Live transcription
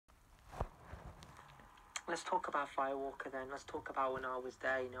Let's talk about Firewalker then. Let's talk about when I was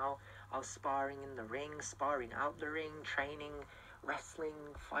there, you know. I was sparring in the ring, sparring out the ring, training, wrestling,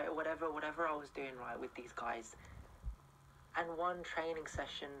 fight, whatever I was doing, right, with these guys. And one training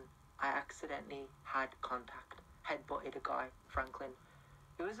session, I accidentally had contact, headbutted a guy, Franklin.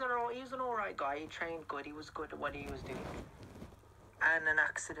 He was an alright guy, he trained good, he was good at what he was doing. And an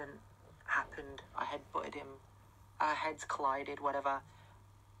accident happened, I headbutted him, our heads collided, whatever.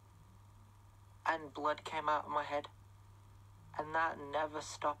 And blood came out of my head. And that never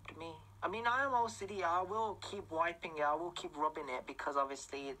stopped me. I mean, I am OCD. I will keep wiping it. I will keep rubbing it because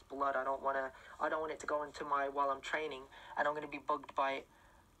obviously it's blood. I don't want it to go into my while I'm training, and I'm going to be bugged by it.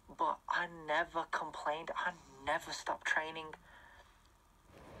 But I never complained. I never stopped training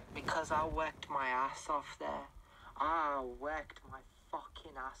because I worked my ass off there. I worked my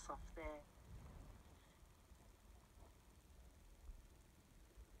fucking ass off there.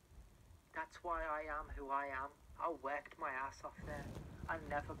 That's why I am who I am. I worked my ass off there. I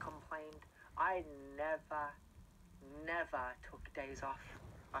never complained. I never took days off.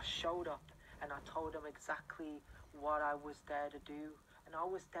 I showed up and I told them exactly what I was there to do. And I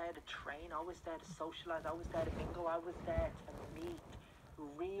was there to train. I was there to socialize. I was there to mingle. I was there to meet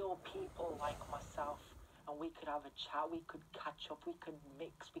real people like myself. And we could have a chat. We could catch up. We could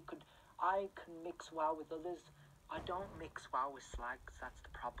mix. I can mix well with others. I don't mix well with slags, that's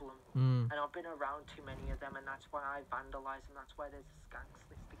the problem. And I've been around too many of them, and that's why I vandalise them. That's why there's a skanks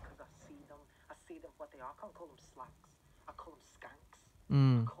list, because I see them for what they are. I can't call them slags, I call them skanks.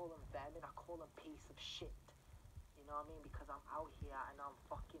 I call them vermin, I call them piece of shit. You know what I mean? Because I'm out here and I'm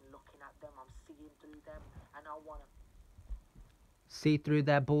fucking looking at them, I'm seeing through them, and I want to see through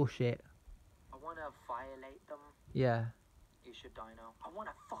their bullshit. I want to violate them. Yeah. You should die now. I want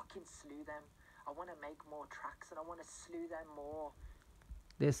to fucking slew them. I want to make more tracks and I want to slew them more.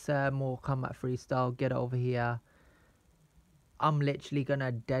 This more combat freestyle, get over here. I'm literally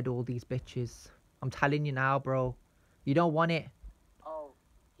gonna dead all these bitches. I'm telling you now, bro. You don't want it. Oh,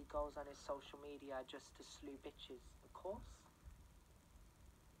 he goes on his social media just to slew bitches. Of course.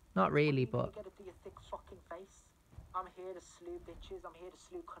 Not really, but... Get it to your thick fucking face. I'm here to slew bitches. I'm here to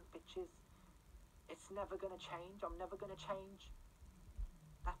slew cunt bitches. It's never gonna change. I'm never gonna change.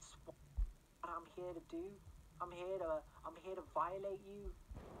 That's what I'm here to do. I'm here to violate you.